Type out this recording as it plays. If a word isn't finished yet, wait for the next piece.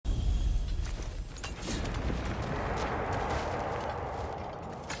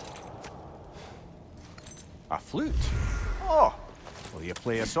A flute? Oh, will you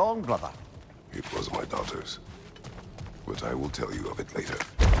play a song, brother? It was my daughter's. But I will tell you of it later.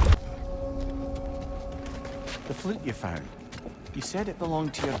 The flute you found. You said it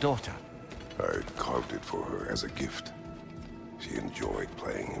belonged to your daughter. I carved it for her as a gift. She enjoyed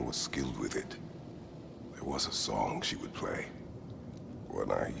playing and was skilled with it. There was a song she would play.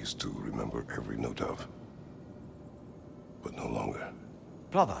 One I used to remember every note of. But no longer.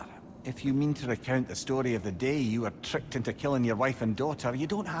 Brother, if you mean to recount the story of the day you were tricked into killing your wife and daughter, you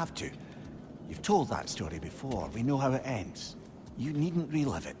don't have to. You've told that story before. We know how it ends. You needn't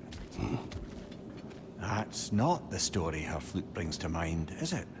relive it. That's not the story her flute brings to mind,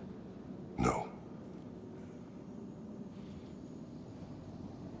 is it? No.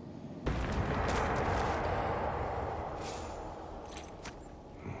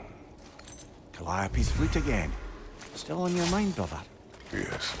 Calliope's flute again. Still on your mind, brother?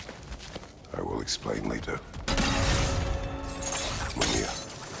 Yes. I will explain later. Mimir,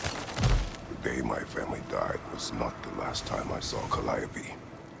 the day my family died was not the last time I saw Calliope.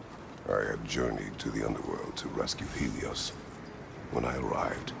 I had journeyed to the underworld to rescue Helios. When I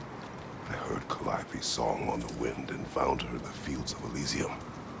arrived, I heard Calliope's song on the wind and found her in the fields of Elysium.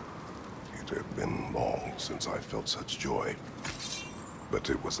 It had been long since I felt such joy. But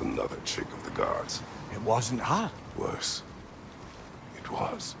it was another trick of the gods. It wasn't her. Worse. It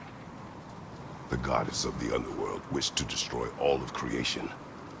was. The goddess of the underworld wished to destroy all of creation,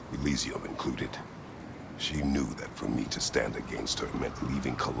 Elysium included. She knew that for me to stand against her meant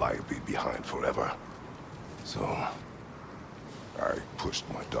leaving Calliope behind forever. So, I pushed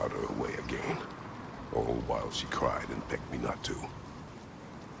my daughter away again, all while she cried and begged me not to.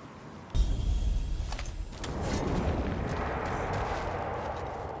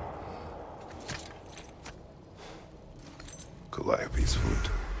 Calliope's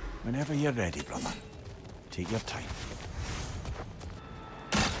flute. Whenever you're ready, brother. Take your time.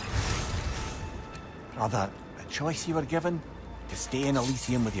 Brother, the choice you were given? To stay in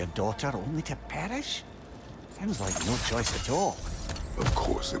Elysium with your daughter only to perish? Sounds like no choice at all. Of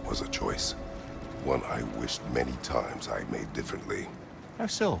course it was a choice. One I wished many times I made differently. How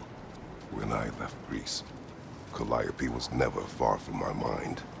so? When I left Greece, Calliope was never far from my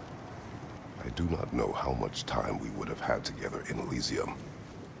mind. I do not know how much time we would have had together in Elysium,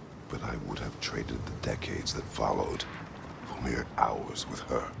 but I would have traded the decades that followed for mere hours with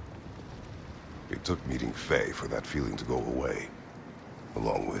her. It took meeting Faye for that feeling to go away,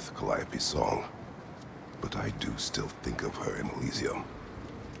 along with Calliope's song. But I do still think of her in Elysium,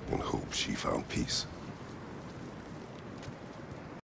 and hope she found peace.